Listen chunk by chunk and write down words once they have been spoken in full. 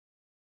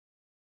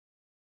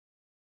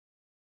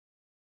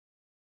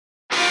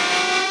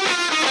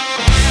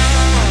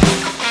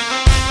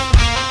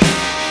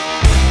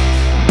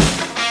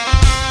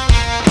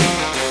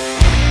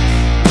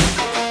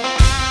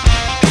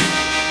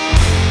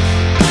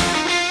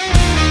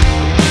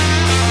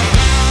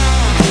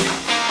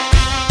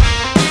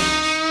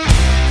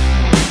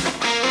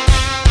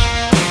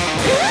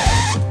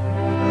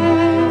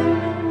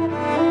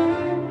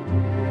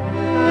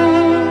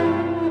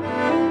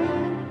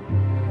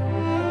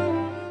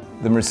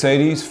The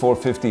Mercedes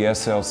 450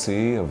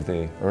 SLC of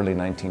the early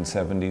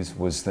 1970s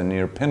was the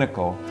near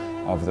pinnacle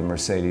of the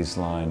Mercedes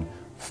line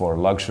for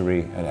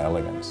luxury and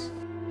elegance.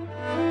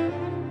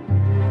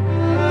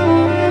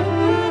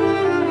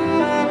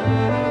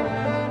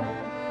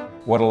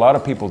 What a lot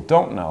of people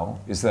don't know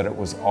is that it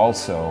was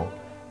also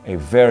a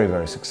very,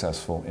 very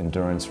successful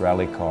endurance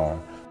rally car.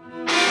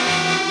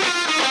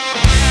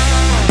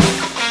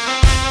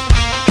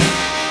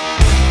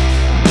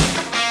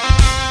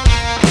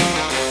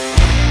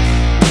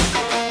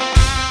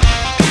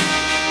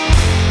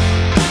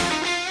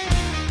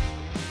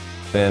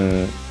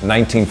 In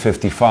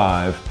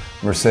 1955,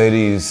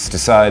 Mercedes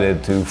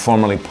decided to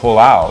formally pull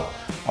out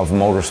of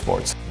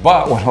motorsports.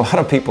 But what a lot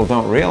of people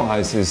don't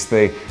realize is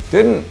they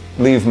didn't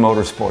leave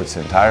motorsports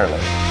entirely.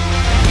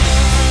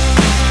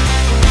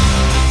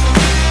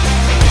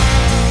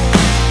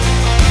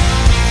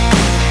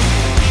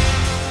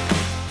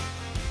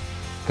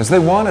 Because they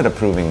wanted a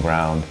proving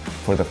ground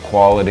for the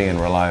quality and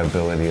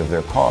reliability of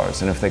their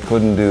cars. And if they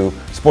couldn't do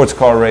sports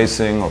car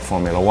racing or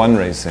Formula One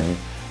racing,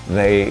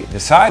 they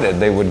decided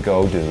they would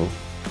go do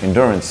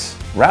endurance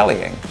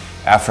rallying.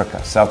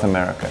 Africa, South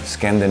America,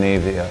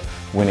 Scandinavia,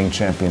 winning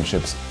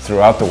championships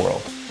throughout the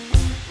world.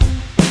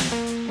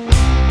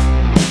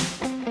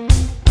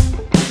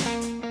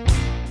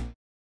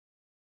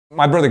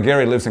 My brother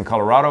Gary lives in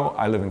Colorado,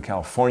 I live in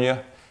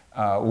California.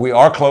 We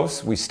are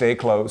close, we stay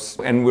close,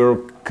 and we're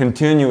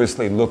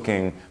continuously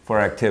looking for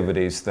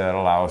activities that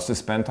allow us to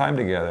spend time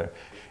together.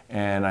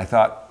 And I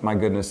thought, my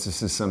goodness,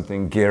 this is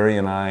something Gary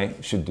and I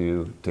should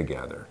do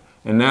together.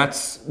 And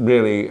that's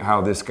really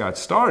how this got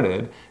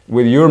started.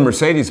 With your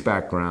Mercedes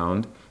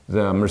background,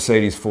 the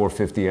Mercedes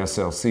 450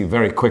 SLC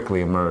very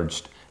quickly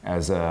emerged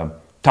as a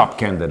top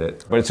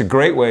candidate. But it's a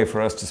great way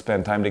for us to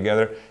spend time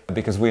together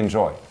because we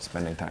enjoy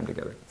spending time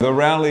together. The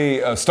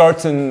rally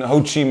starts in Ho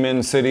Chi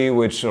Minh City,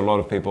 which a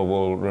lot of people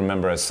will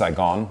remember as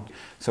Saigon.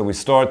 So we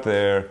start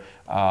there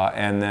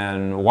and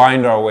then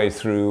wind our way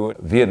through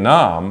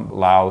Vietnam,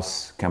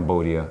 Laos,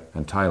 Cambodia,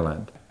 and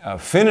Thailand.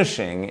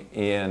 Finishing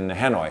in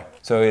Hanoi.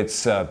 So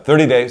it's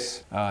 30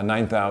 days,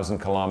 9,000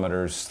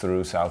 kilometers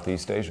through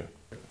Southeast Asia.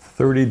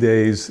 30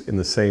 days in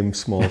the same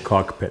small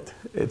cockpit.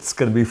 It's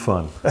going to be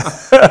fun.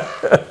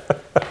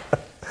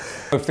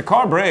 If the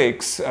car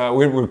breaks,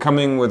 we're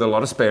coming with a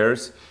lot of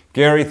spares.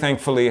 Gary,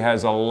 thankfully,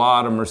 has a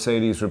lot of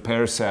Mercedes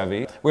repair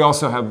savvy. We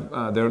also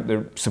have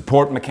their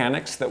support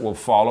mechanics that will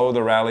follow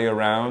the rally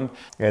around.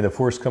 And if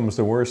worse comes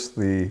to worse,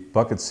 the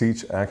bucket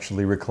seats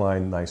actually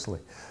recline nicely.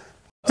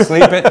 We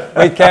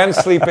can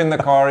sleep in the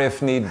car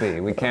if need be.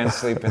 We can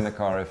sleep in the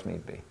car if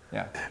need be.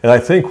 Yeah. And I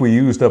think we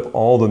used up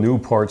all the new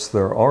parts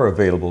there are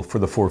available for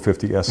the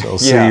 450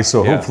 SLC,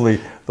 so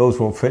hopefully those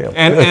won't fail.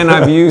 And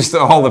I've used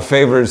all the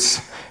favors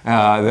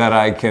that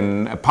I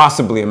can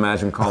possibly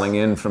imagine calling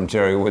in from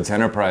Jerry Woods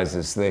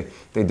Enterprises. They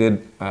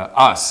did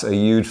us a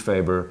huge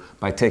favor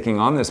by taking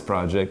on this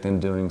project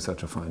and doing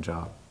such a fine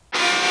job.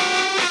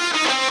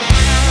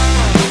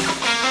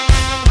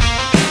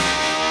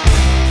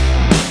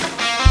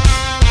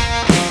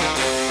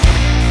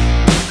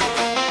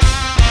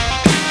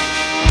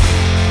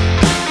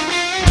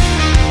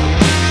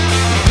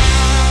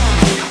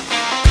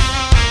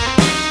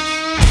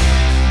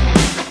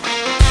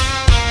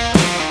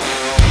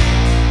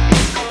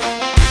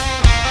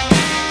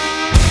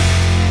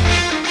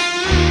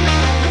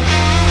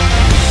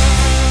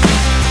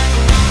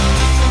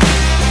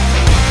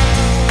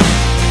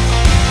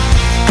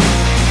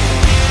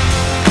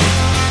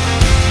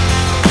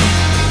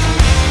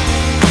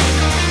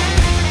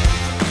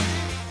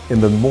 In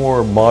the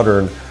more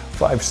modern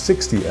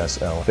 560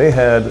 SL, they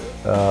had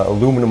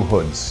aluminum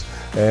hoods.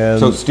 And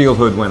so steel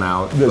hood went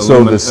out.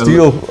 So the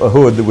steel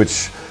hood,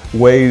 which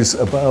weighs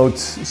about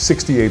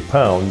 68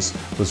 pounds,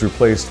 was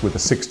replaced with a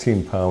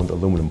 16-pound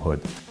aluminum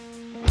hood.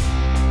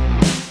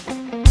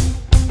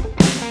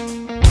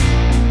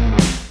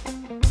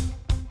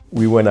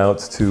 We went out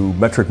to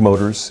Metric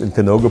Motors in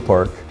Canoga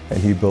Park, and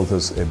he built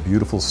us a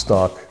beautiful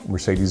stock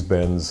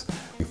Mercedes-Benz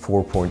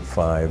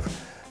 4.5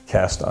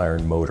 cast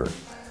iron motor.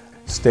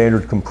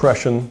 Standard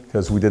compression,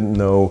 because we didn't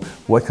know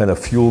what kind of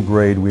fuel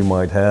grade we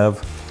might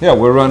have. Yeah,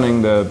 we're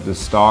running the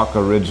stock,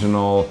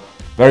 original,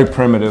 very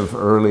primitive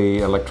early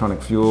electronic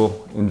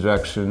fuel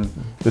injection.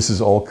 This is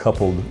all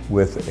coupled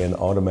with an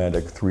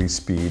automatic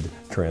 3-speed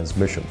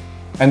transmission.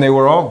 And they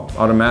were all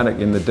automatic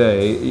in the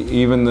day,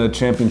 even the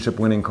championship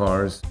winning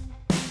cars.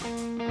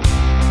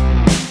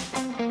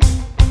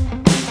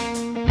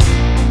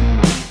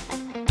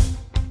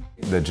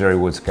 The Jerry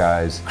Woods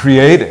guys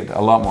created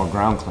a lot more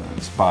ground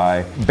clearance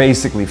by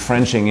basically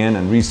Frenching in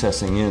and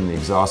recessing in the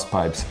exhaust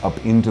pipes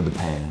up into the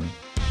pan.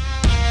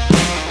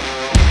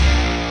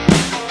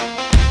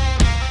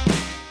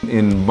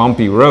 In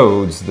bumpy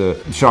roads, the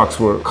shocks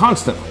were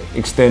constantly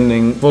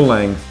extending full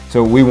length,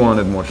 so we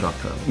wanted more shock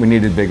travel. We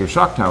needed bigger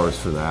shock towers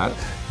for that.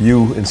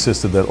 You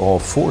insisted that all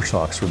 4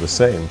 shocks were the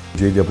same.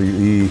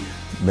 JWE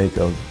make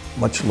a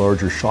much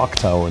larger shock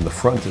tower in the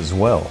front as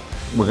well.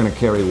 We're going to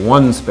carry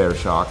 1 spare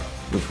shock,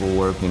 which will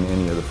work in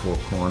any of the 4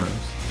 corners.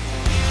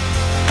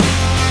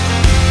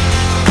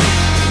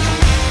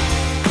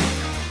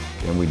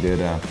 did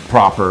a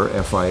proper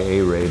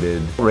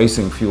FIA-rated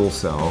racing fuel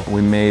cell.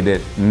 We made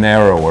it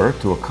narrower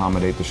to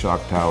accommodate the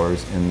shock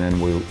towers, and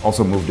then we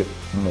also moved it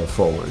more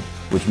forward,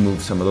 which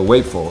moved some of the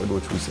weight forward,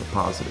 which was a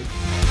positive.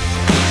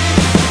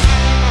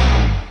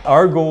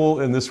 Our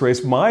goal in this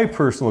race, my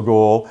personal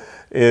goal,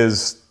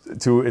 is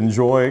to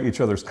enjoy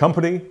each other's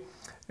company,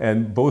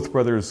 and both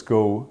brothers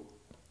go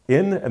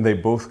in and they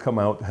both come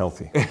out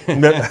healthy.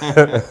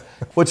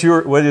 What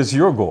is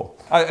your goal?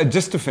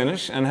 Just to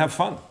finish and have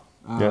fun.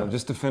 Yeah.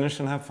 Just to finish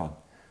and have fun.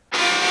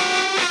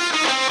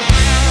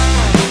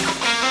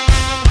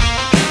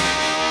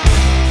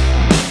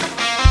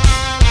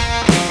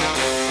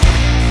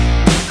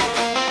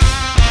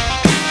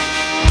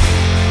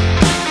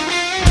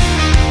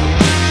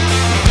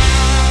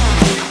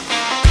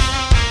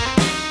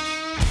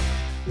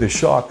 The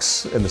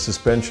shocks and the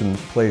suspension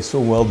play so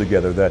well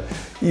together that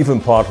even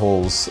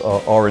potholes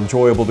are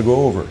enjoyable to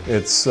go over.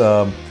 It's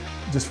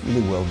just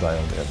really well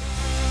dialed in.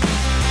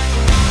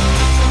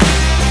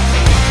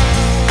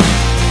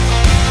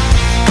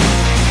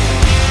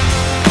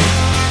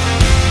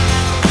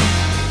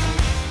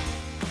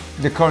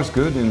 The car's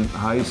good in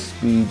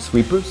high-speed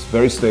sweepers,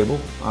 very stable,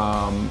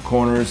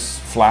 corners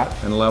flat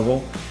and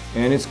level,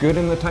 and it's good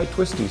in the tight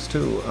twisties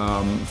too.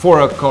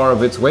 For a car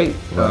of its weight,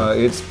 Right.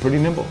 It's pretty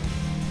nimble.